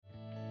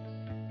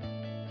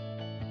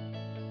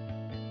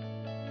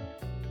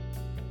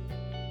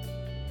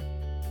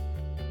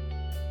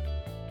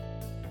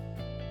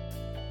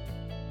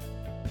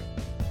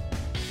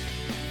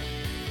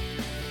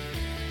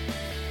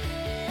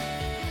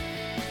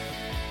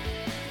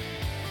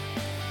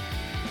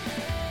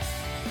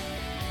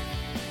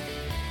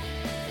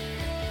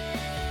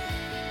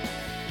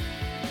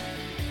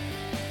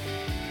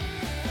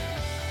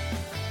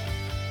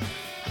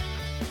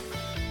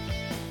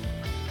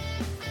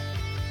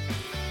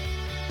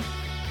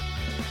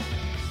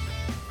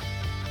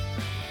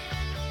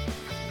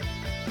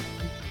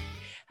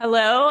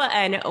Hello,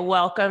 and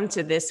welcome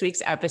to this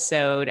week's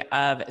episode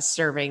of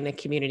Serving the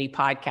Community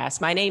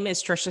podcast. My name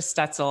is Trisha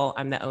Stetzel.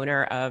 I'm the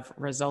owner of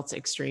Results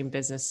Extreme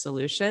Business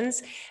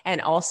Solutions and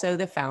also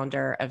the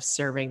founder of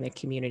Serving the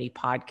Community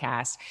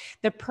podcast.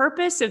 The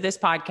purpose of this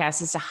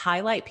podcast is to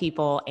highlight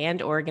people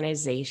and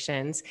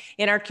organizations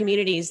in our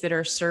communities that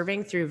are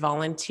serving through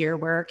volunteer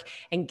work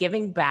and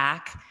giving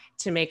back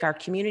to make our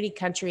community,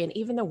 country, and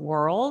even the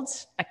world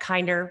a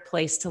kinder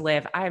place to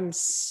live. I'm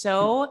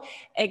so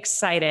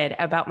excited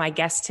about my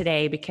guest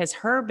today because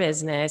her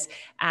business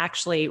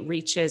actually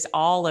reaches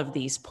all of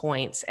these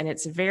points, and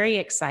it's very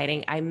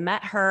exciting. I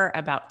met her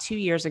about 2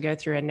 years ago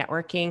through a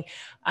networking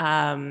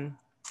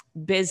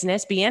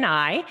business,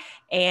 BNI,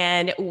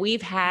 and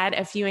we've had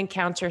a few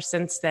encounters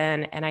since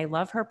then. And I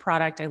love her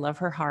product, I love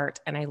her heart,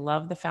 and I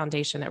love the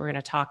foundation that we're going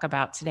to talk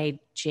about today.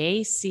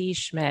 JC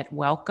Schmidt,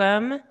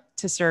 welcome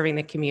to Serving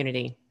the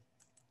Community.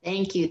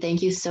 Thank you.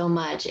 Thank you so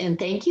much. And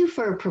thank you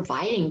for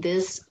providing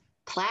this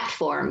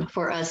platform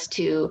for us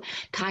to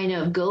kind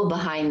of go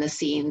behind the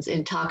scenes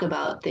and talk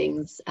about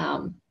things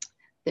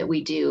that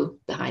we do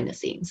behind the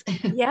scenes.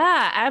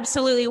 Yeah,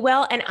 absolutely.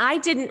 Well, and I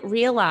didn't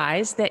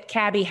realize that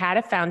Cabby had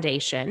a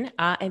foundation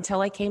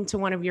until I came to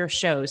one of your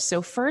shows.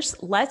 So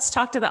first, let's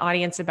talk to the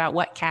audience about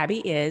what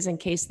Cabby is in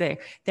case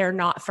they're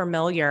not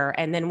familiar,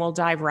 and then we'll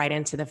dive right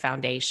into the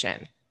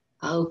foundation.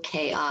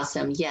 Okay,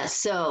 awesome. Yes.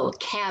 So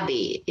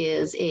Cabby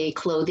is a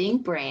clothing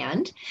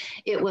brand.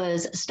 It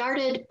was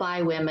started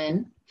by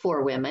women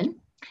for women.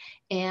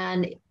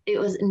 And it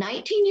was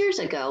 19 years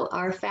ago,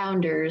 our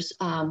founders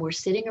were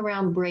sitting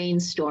around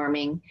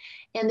brainstorming,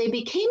 and they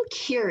became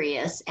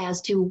curious as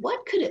to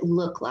what could it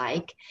look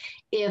like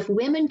if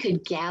women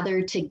could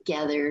gather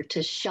together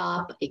to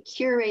shop a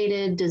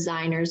curated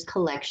designer's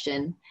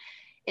collection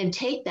and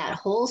take that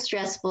whole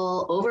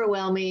stressful,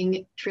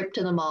 overwhelming trip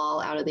to the mall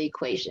out of the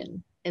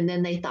equation. And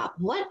then they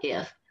thought, what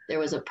if there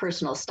was a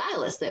personal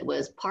stylist that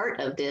was part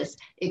of this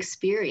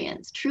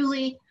experience,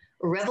 truly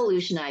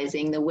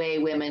revolutionizing the way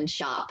women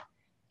shop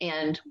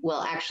and,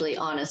 well, actually,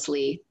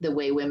 honestly, the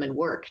way women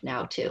work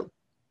now too.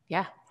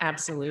 Yeah,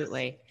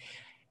 absolutely.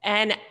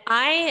 And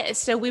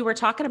so we were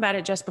talking about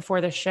it just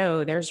before the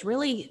show. There's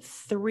really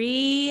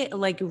three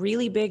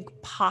really big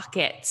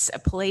pockets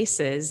of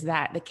places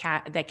that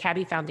the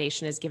Cabby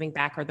Foundation is giving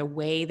back, or the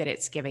way that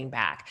it's giving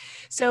back.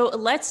 So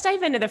let's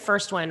dive into the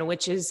first one,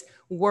 which is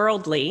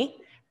worldly,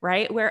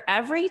 right? Where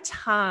every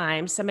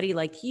time somebody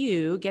like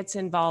you gets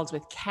involved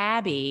with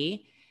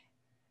Cabby,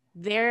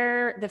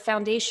 the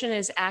foundation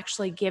is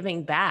actually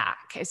giving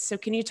back. So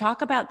can you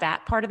talk about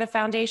that part of the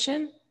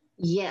foundation?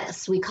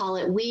 Yes, we call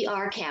it We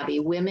Are Cabby,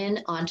 Women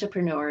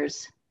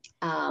Entrepreneurs.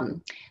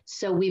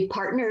 So we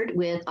partnered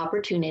with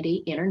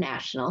Opportunity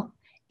International,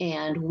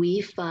 and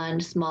we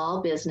fund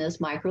small business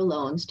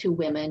microloans to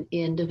women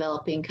in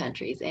developing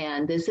countries.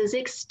 And this is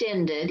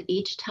extended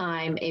each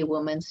time a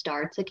woman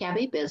starts a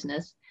Cabby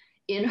business.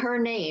 In her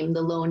name,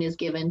 the loan is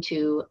given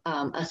to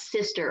a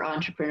sister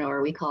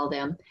entrepreneur, we call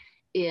them,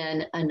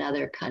 in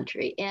another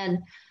country. And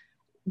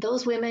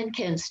those women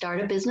can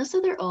start a business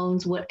of their own,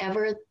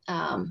 whatever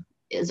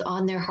is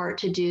on their heart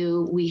to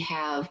do. We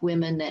have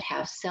women that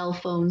have cell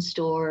phone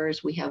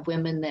stores. We have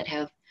women that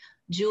have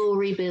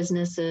jewelry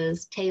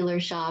businesses, tailor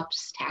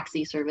shops,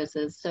 taxi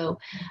services. So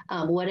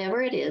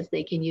whatever it is,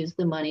 they can use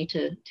the money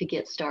to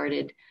get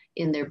started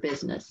in their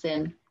business.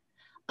 And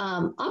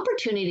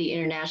Opportunity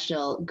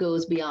International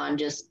goes beyond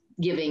just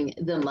giving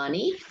the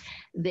money.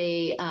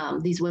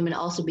 These women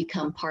also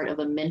become part of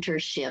a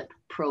mentorship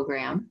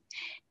program,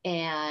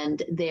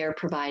 and they're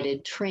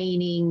provided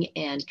training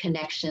and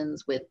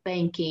connections with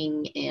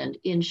banking and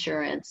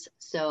insurance.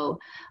 So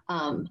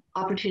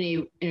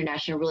Opportunity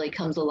International really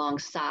comes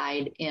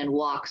alongside and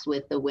walks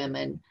with the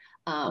women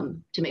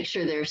to make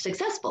sure they're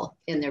successful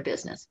in their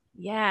business.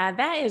 Yeah,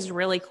 that is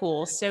really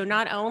cool. So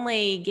not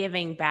only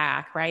giving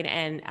back, right,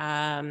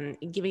 and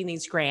giving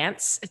these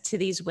grants to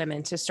these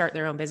women to start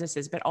their own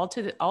businesses, but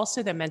also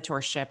the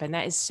mentorship, and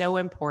that is so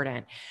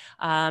important.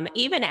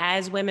 Even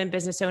as women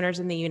business owners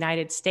in the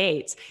United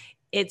States,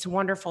 it's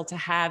wonderful to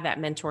have that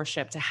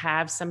mentorship, to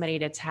have somebody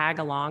to tag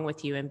along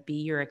with you and be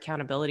your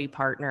accountability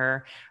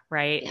partner,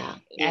 right? Yeah.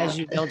 As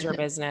you build your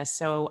business.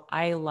 So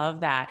I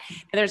love that.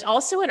 And there's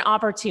also an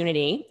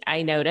opportunity,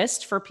 I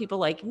noticed, for people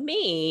like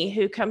me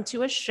who come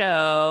to a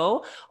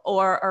show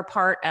or are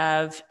part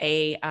of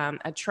a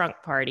trunk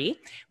party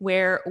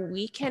where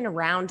we can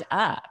round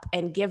up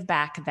and give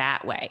back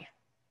that way.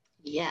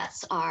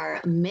 Yes, our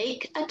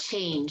Make a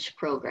Change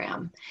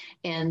program.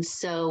 And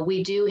so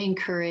we do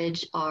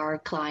encourage our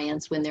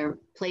clients when they're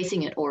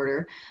placing an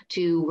order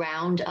to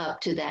round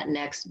up to that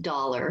next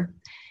dollar.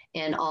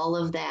 And all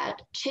of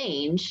that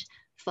change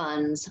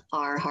funds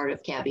our Heart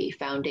of Cabby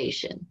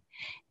Foundation.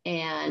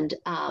 And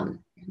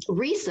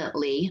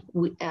recently,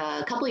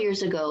 a couple of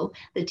years ago,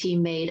 the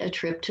team made a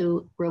trip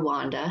to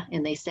Rwanda,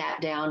 and they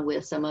sat down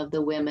with some of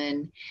the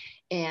women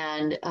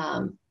and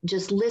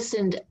just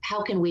listened.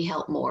 How can we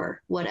help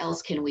more? What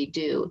else can we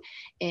do?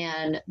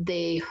 And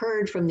they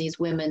heard from these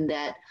women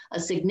that a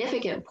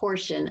significant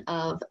portion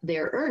of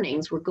their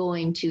earnings were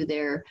going to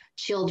their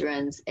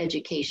children's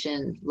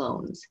education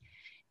loans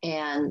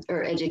and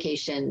or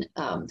education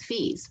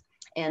fees.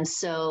 And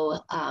so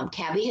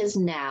CABI has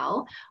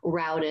now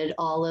routed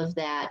all of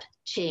that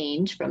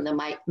change from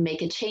the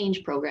Make a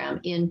Change program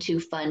into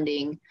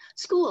funding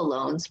school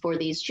loans for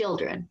these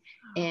children.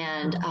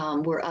 And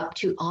we're up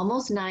to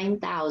almost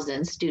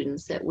 9,000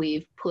 students that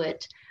we've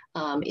put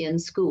in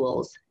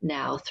schools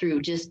now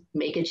through just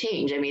Make a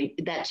Change. I mean,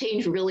 that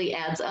change really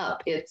adds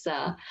up. It's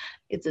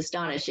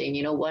astonishing,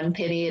 you know, one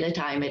penny at a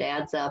time, it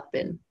adds up.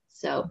 And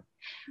so.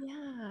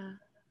 Yeah.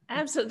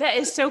 Absolutely. That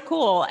is so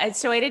cool. And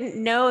so I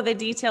didn't know the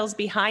details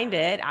behind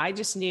it. I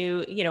just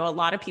knew, you know, a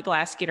lot of people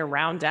ask you to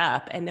round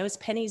up, and those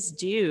pennies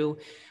do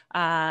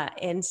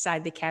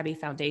inside the CABI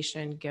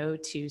Foundation go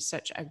to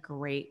such a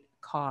great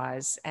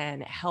cause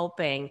and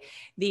helping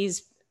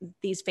these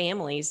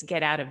families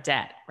get out of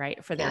debt,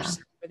 right? For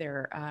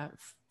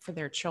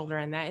their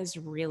children. That is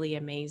really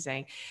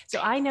amazing. So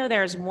I know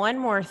there's one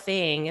more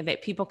thing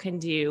that people can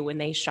do when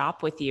they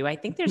shop with you. I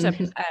think there's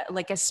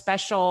like a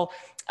special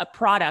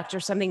product or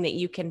something that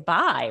you can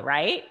buy,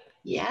 right?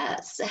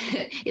 Yes,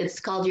 it's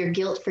called your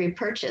guilt-free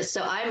purchase.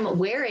 So I'm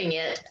wearing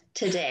it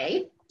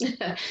today.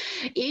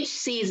 Each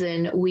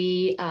season,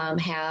 we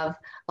have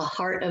a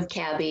Heart of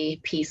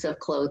CABI piece of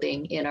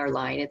clothing in our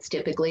line. It's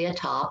typically a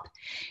top,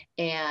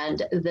 and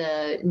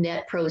the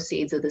net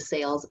proceeds of the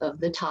sales of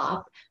the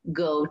top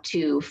go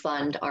to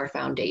fund our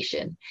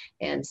foundation.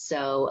 And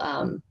so,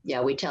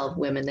 we tell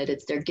women that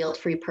it's their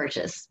guilt-free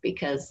purchase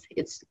because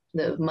it's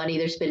the money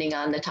they're spending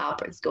on the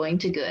top is going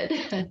to good.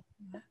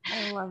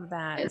 I love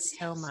that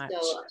so much.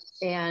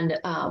 And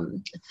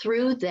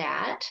through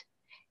that,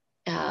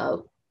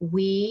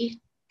 we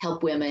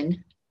help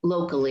women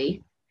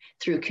locally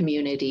through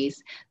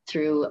communities,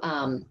 through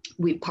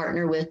we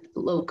partner with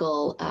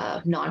local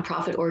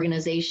nonprofit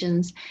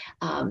organizations.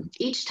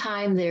 Each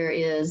time there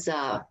is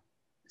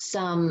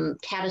some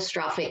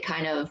catastrophic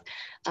kind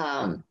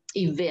of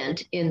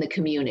event in the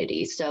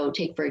community. So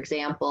take, for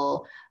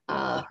example,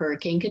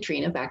 Hurricane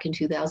Katrina back in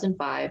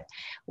 2005.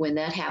 When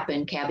that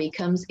happened, CABI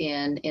comes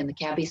in and the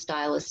CABI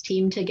stylists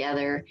team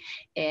together,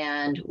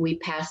 and we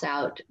pass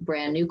out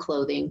brand new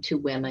clothing to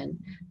women,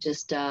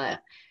 just to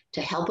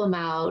help them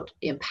out,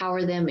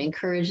 empower them,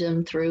 encourage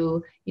them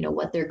through, you know,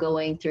 what they're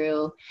going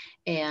through.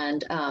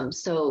 And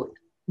so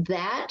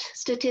that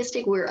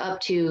statistic, we're up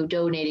to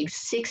donating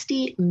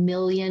 $60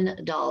 million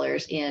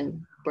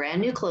in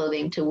brand new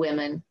clothing to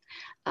women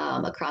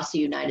across the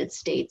United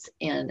States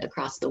and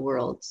across the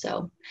world.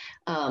 So,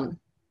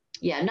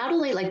 not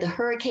only like the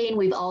hurricane,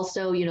 we've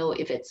also, you know,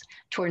 if it's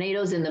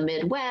tornadoes in the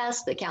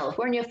Midwest, the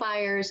California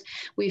fires,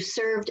 we've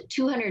served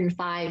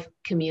 205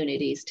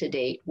 communities to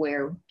date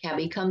where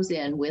CABI comes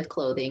in with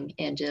clothing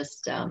and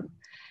just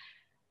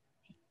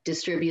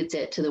distributes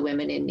it to the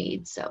women in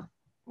need. So.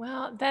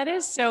 Well, that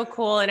is so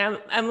cool. And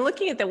I'm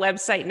looking at the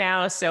website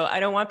now, so I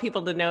don't want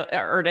people to know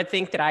or to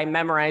think that I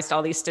memorized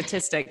all these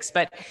statistics,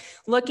 but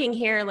looking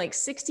here, like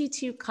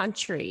 62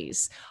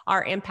 countries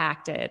are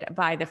impacted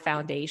by the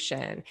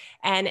foundation,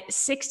 and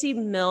 $60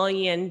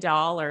 million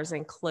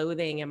in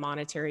clothing and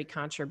monetary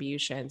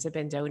contributions have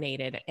been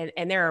donated.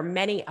 And there are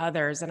many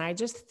others. And I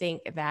just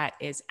think that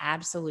is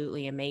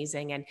absolutely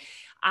amazing. And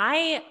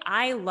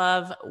I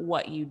love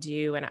what you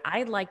do. And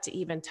I'd like to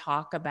even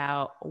talk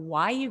about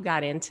why you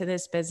got into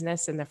this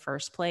business in the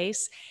first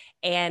place.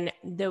 And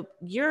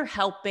you're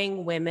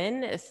helping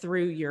women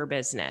through your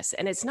business.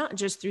 And it's not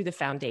just through the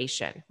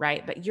foundation,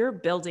 right? But you're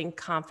building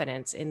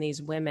confidence in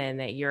these women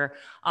that you're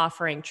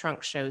offering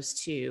trunk shows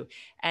to.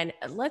 And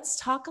let's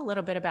talk a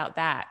little bit about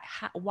that.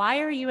 Why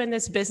are you in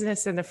this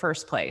business in the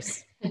first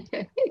place?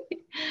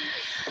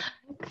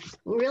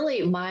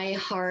 Really, my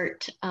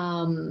heart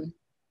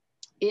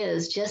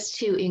is just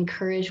to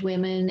encourage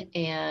women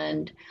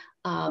and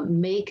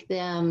make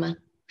them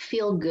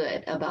feel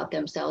good about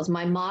themselves.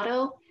 My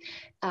motto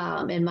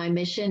and my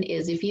mission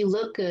is, if you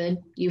look good,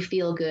 you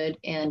feel good,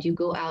 and you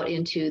go out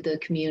into the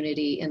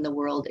community in the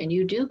world and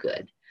you do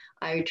good.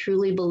 I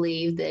truly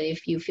believe that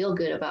if you feel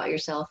good about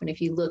yourself and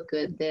if you look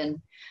good,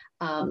 then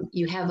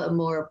you have a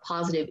more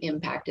positive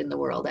impact in the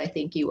world. I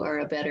think you are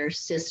a better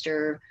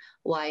sister,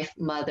 wife,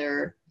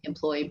 mother,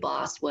 employee,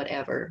 boss,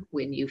 whatever,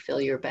 when you feel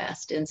your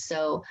best. And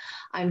so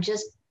I'm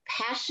just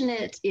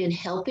passionate in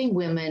helping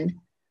women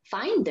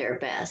find their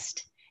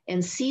best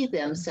and see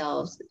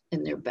themselves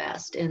in their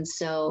best. And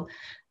so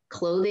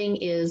clothing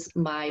is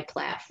my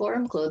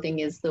platform. Clothing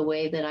is the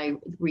way that I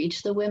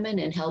reach the women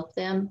and help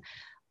them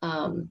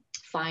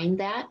find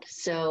that.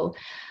 So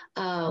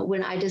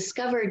when I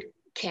discovered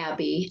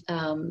CABI,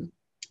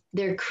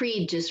 their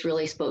creed just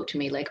really spoke to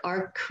me. Like,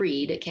 our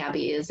creed at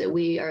CABI is that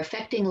we are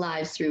affecting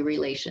lives through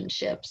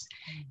relationships.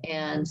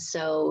 And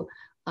so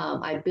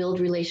I build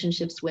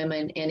relationships with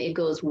women, and it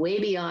goes way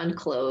beyond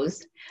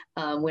clothes.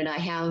 When I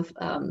have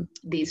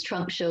these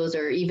trunk shows,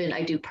 or even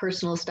I do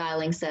personal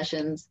styling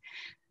sessions,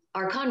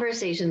 our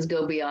conversations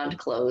go beyond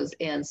clothes.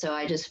 And so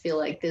I just feel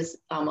like this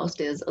almost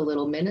is a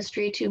little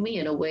ministry to me,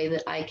 in a way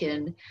that I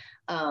can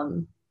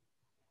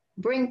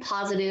bring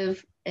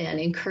positive and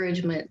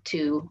encouragement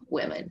to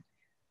women.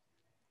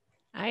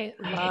 I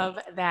love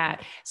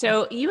that.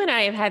 So you and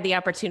I have had the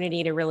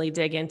opportunity to really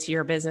dig into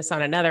your business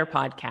on another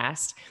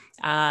podcast.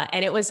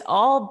 And it was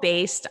all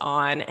based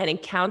on an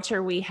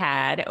encounter we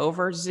had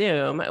over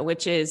Zoom,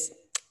 which is,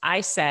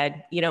 I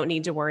said, you don't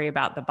need to worry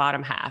about the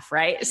bottom half,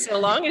 right? So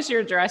long as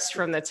you're dressed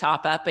from the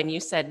top up. And you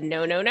said,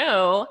 no, no,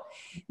 no,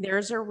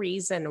 there's a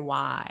reason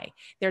why.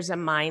 There's a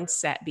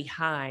mindset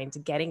behind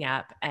getting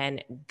up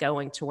and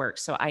going to work.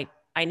 So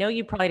I know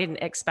you probably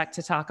didn't expect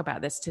to talk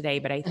about this today,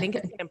 but I think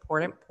it's an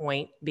important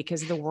point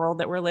because of the world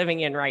that we're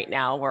living in right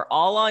now. We're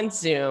all on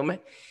Zoom.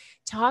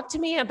 Talk to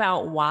me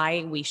about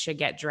why we should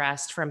get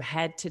dressed from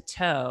head to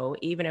toe,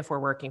 even if we're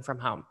working from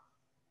home.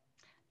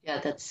 Yeah,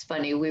 that's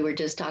funny. We were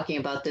just talking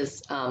about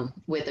this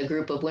with a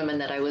group of women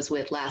that I was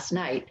with last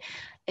night.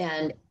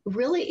 And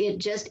really,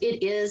 it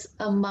is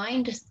a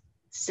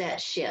mindset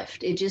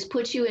shift. It just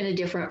puts you in a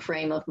different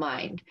frame of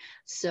mind.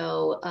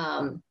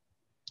 So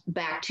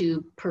back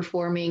to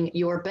performing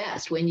your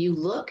best. When you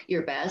look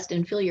your best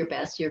and feel your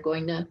best, you're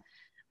going to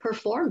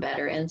perform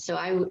better. And so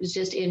I was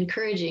just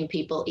encouraging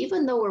people,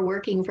 even though we're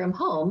working from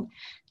home,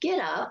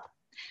 get up,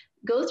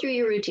 go through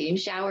your routine,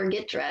 shower,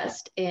 get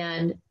dressed,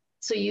 and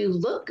so you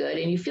look good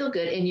and you feel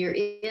good, and you're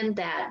in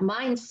that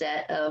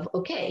mindset of,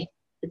 okay,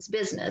 it's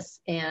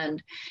business.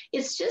 And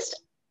it's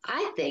just,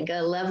 I think,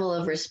 a level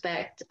of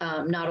respect,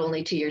 not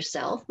only to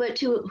yourself, but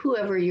to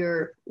whoever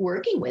you're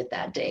working with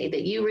that day,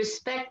 that you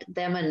respect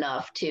them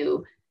enough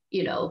to,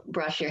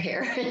 brush your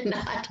hair and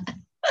not.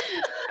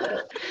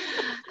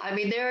 I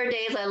mean, there are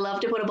days I love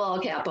to put a ball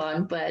cap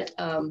on, but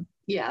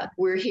yeah,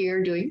 we're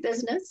here doing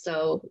business.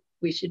 So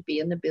we should be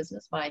in the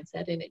business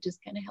mindset, and it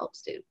just kind of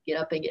helps to get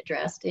up and get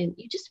dressed, and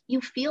you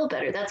feel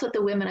better. That's what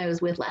the women I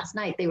was with last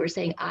night, they were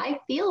saying, I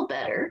feel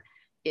better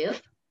if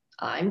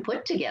I'm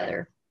put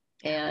together.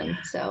 And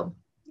so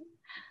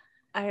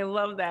I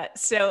love that.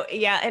 So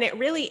yeah, and it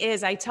really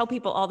is. I tell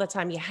people all the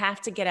time, you have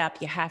to get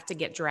up, you have to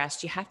get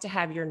dressed, you have to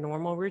have your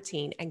normal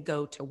routine and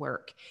go to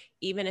work.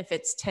 Even if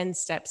it's 10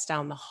 steps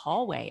down the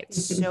hallway,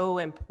 it's so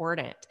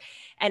important.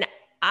 And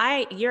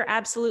you're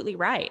absolutely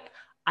right.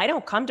 I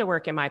don't come to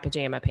work in my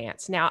pajama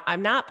pants. Now,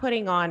 I'm not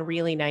putting on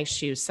really nice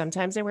shoes.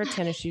 Sometimes I wear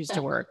tennis shoes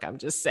to work. I'm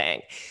just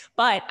saying,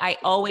 but I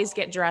always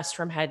get dressed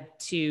from head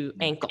to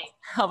ankle.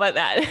 How about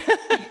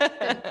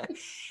that?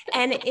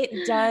 And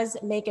it does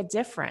make a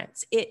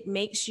difference. It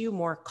makes you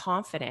more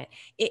confident.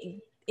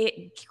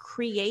 It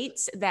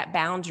creates that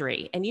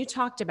boundary. And you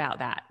talked about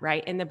that,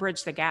 right? In the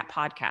Bridge the Gap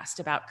podcast,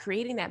 about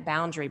creating that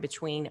boundary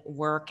between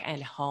work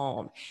and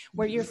home,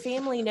 where your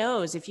family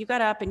knows if you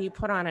got up and you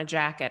put on a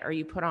jacket, or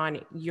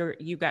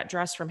you got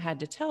dressed from head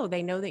to toe,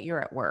 they know that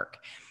you're at work.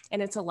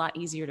 And it's a lot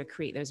easier to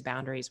create those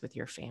boundaries with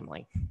your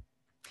family.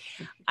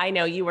 I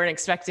know you weren't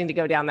expecting to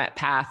go down that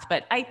path,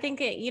 but I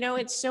think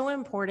it's so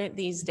important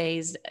these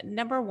days.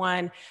 Number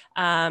one,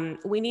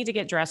 we need to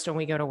get dressed when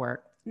we go to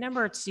work.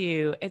 Number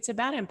two, it's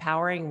about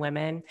empowering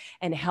women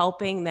and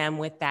helping them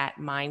with that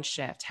mind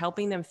shift,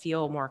 helping them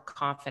feel more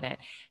confident,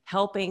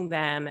 helping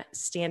them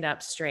stand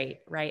up straight,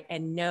 right?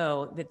 And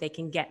know that they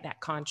can get that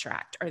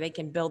contract, or they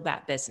can build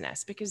that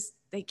business, because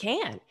they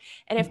can.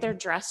 And if they're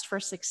dressed for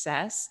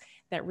success,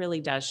 that really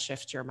does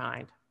shift your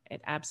mind.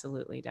 It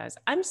absolutely does.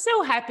 I'm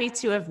so happy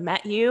to have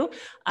met you.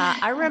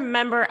 I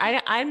remember,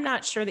 I'm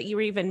not sure that you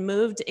were even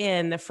moved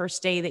in the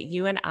first day that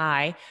you and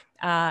I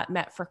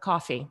met for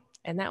coffee.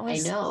 And that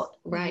was, I know,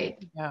 right?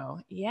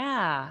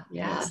 Yeah,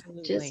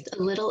 absolutely. Just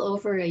a little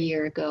over a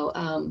year ago.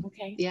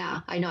 Okay. Yeah,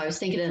 I know. I was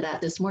thinking of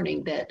that this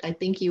morning, that I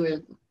think you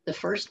were the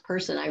first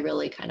person I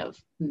really kind of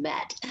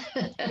met.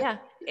 Yeah,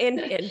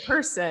 in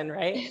person,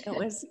 right?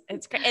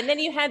 It's great. And then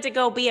you had to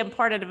go be a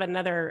part of a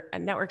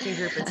networking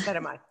group instead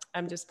of mine.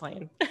 I'm just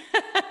playing.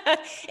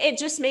 It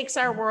just makes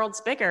our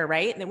worlds bigger,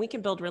 right? And then we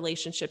can build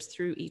relationships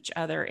through each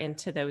other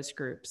into those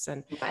groups.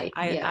 And right.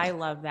 I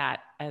love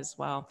that as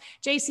well.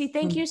 JC,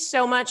 thank you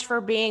so much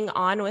for being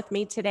on with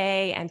me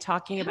today and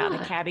talking about the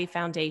Cabby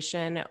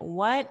Foundation.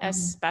 What a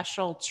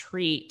special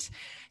treat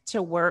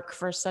to work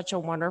for such a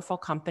wonderful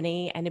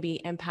company and to be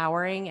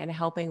empowering and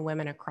helping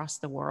women across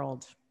the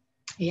world.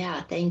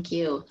 Yeah, thank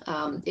you.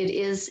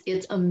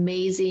 It's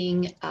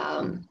amazing,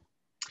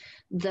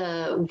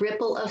 the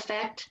ripple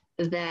effect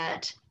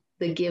that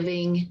the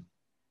giving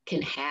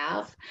can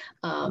have.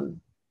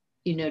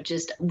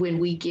 Just when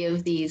we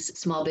give these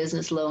small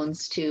business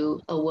loans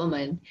to a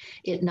woman,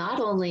 it not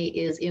only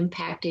is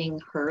impacting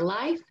her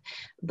life,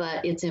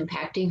 but it's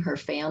impacting her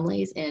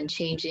families and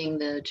changing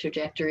the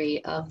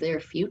trajectory of their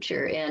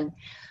future.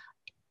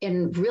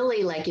 And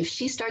really, like, if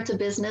she starts a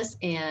business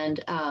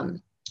and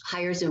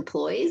hires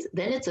employees,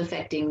 then it's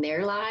affecting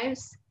their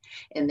lives.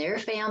 and their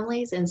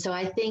families. And so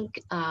I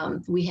think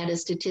we had a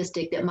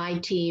statistic that my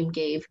team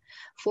gave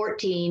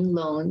 14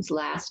 loans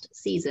last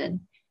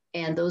season,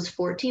 and those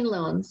 14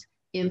 loans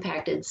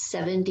impacted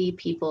 70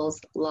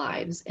 people's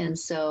lives. And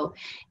so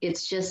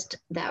it's just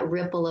that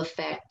ripple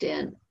effect,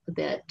 and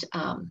that,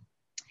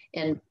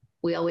 and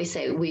we always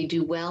say we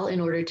do well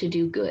in order to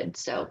do good.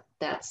 So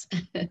that's,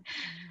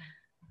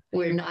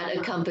 we're not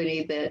a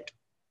company that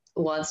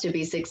wants to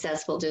be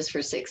successful just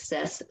for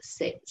success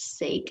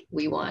sake.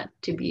 We want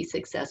to be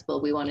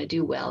successful. We want to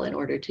do well in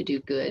order to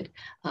do good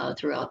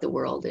throughout the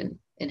world and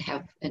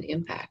have an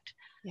impact.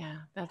 Yeah,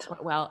 that's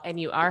what, well, and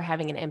you are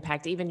having an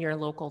impact. Even your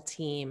local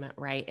team,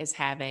 right, is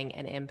having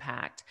an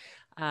impact.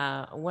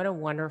 What a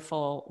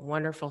wonderful,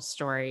 wonderful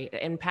story,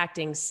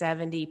 impacting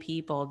 70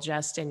 people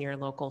just in your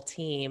local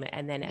team.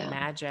 And then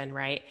imagine,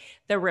 right,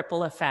 the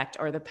ripple effect,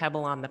 or the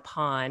pebble on the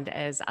pond,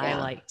 as I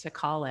like to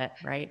call it,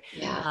 right?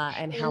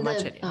 And how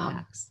much it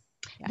impacts.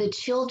 The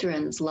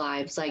children's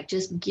lives, like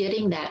just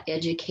getting that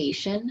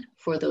education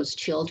for those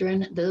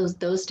children,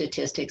 those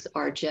statistics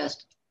are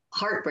just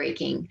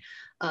heartbreaking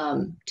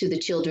to the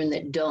children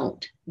that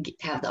don't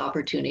have the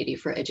opportunity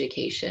for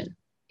education.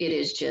 It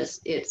is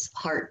just, it's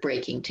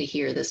heartbreaking to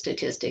hear the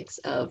statistics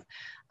of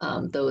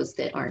those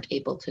that aren't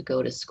able to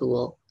go to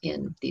school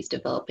in these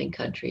developing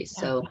countries.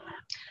 So,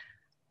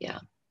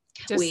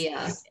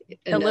 just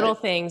the little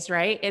things,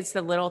 right? It's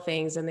the little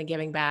things and the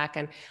giving back.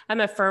 And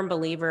I'm a firm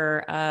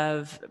believer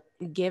of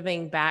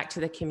giving back to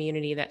the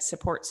community that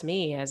supports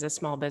me as a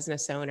small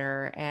business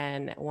owner.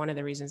 And one of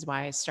the reasons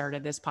why I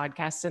started this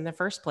podcast in the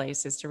first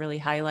place is to really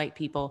highlight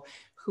people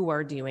who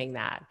are doing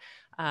that.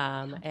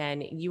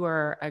 And you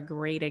are a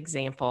great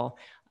example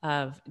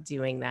of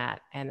doing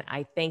that. And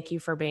I thank you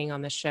for being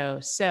on the show.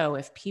 So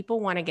if people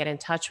want to get in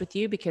touch with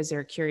you because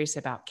they're curious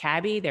about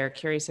CABI, they're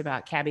curious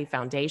about CABI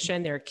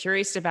Foundation, they're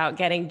curious about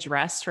getting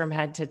dressed from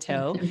head to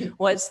toe,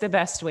 what's the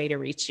best way to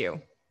reach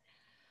you?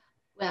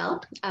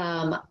 Well,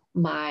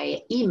 my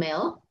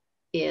email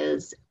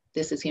is,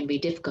 this is going to be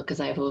difficult because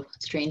I have a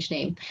strange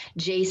name,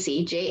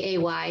 JayCi,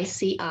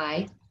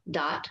 JAYCI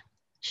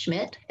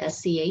Schmidt,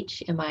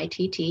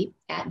 SCHMITT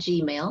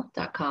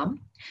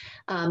 @gmail.com.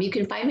 You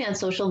can find me on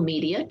social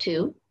media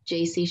too,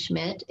 JayCi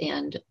Schmidt,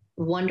 and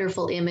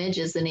Wonderful Image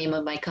is the name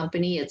of my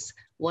company. It's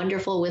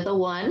wonderful with a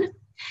 1.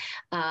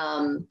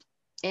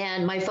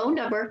 And my phone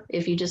number,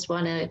 if you just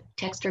want to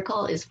text or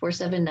call, is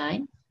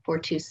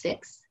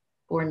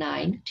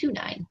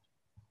 479-426-4929.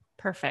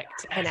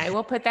 Perfect. And I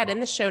will put that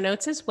in the show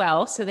notes as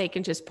well, so they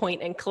can just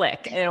point and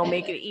click, and it'll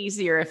make it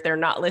easier if they're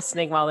not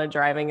listening while they're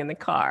driving in the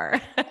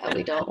car.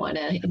 We don't want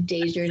to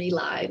endanger any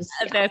lives.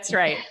 That's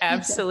right.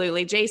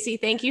 Absolutely.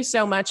 JayCi, thank you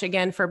so much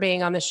again for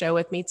being on the show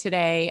with me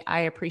today.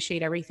 I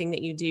appreciate everything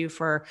that you do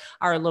for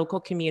our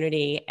local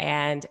community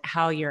and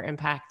how you're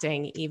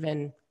impacting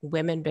even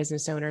women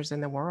business owners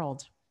in the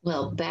world.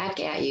 Well,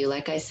 back at you.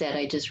 Like I said,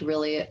 I just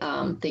really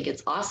think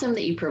it's awesome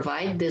that you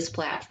provide this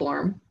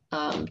platform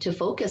to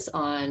focus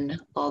on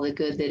all the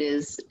good that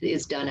is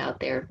done out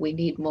there. We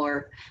need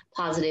more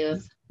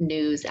positive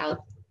news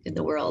out in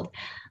the world.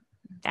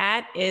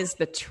 That is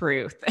the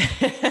truth.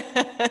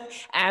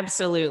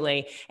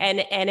 Absolutely.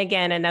 And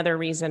again, another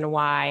reason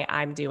why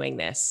I'm doing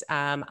this.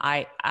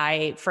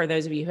 I, for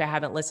those of you who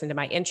haven't listened to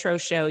my intro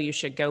show, you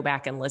should go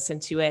back and listen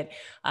to it.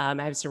 I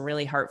have some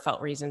really heartfelt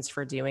reasons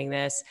for doing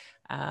this.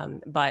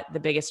 But the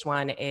biggest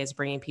one is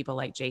bringing people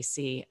like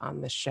JayCi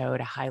on the show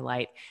to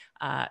highlight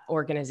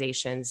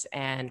organizations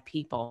and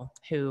people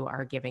who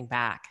are giving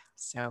back.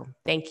 So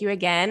thank you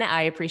again.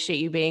 I appreciate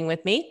you being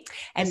with me.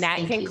 And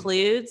that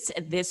concludes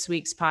this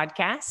week's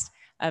podcast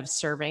of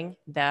Serving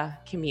the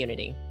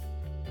Community.